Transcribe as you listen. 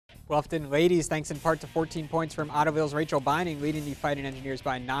Bluffton ladies, thanks in part to 14 points from Ottoville's Rachel Binding, leading the Fighting Engineers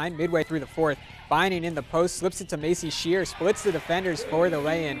by 9. Midway through the fourth, Binding in the post, slips it to Macy Shear, splits the defenders for the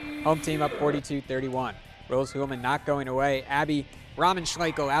lay-in. Home team up 42-31. Rose Hulman not going away. Abby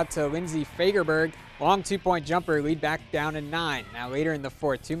Ramenschleichel out to Lindsay Fagerberg. Long two-point jumper, lead back down to 9. Now later in the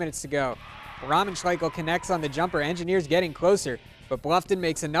fourth, 2 minutes to go. Ramenschleichel connects on the jumper. Engineers getting closer, but Bluffton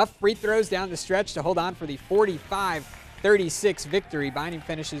makes enough free throws down the stretch to hold on for the 45-36 victory. Binding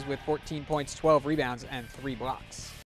finishes with 14 points, 12 rebounds, and 3 blocks.